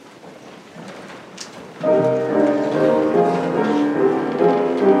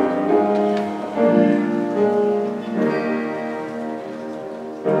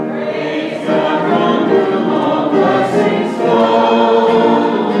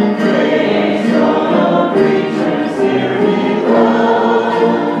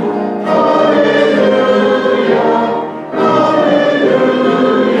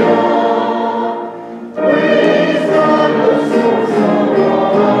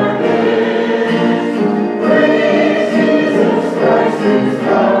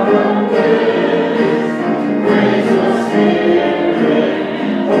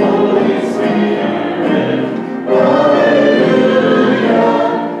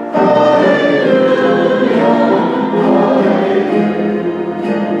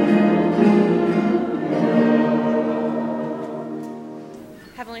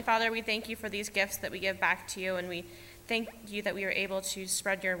Heavenly Father, we thank you for these gifts that we give back to you, and we thank you that we are able to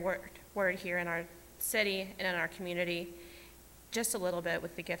spread your word here in our city and in our community just a little bit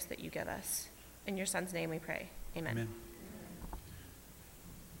with the gifts that you give us. In your Son's name we pray. Amen. Amen.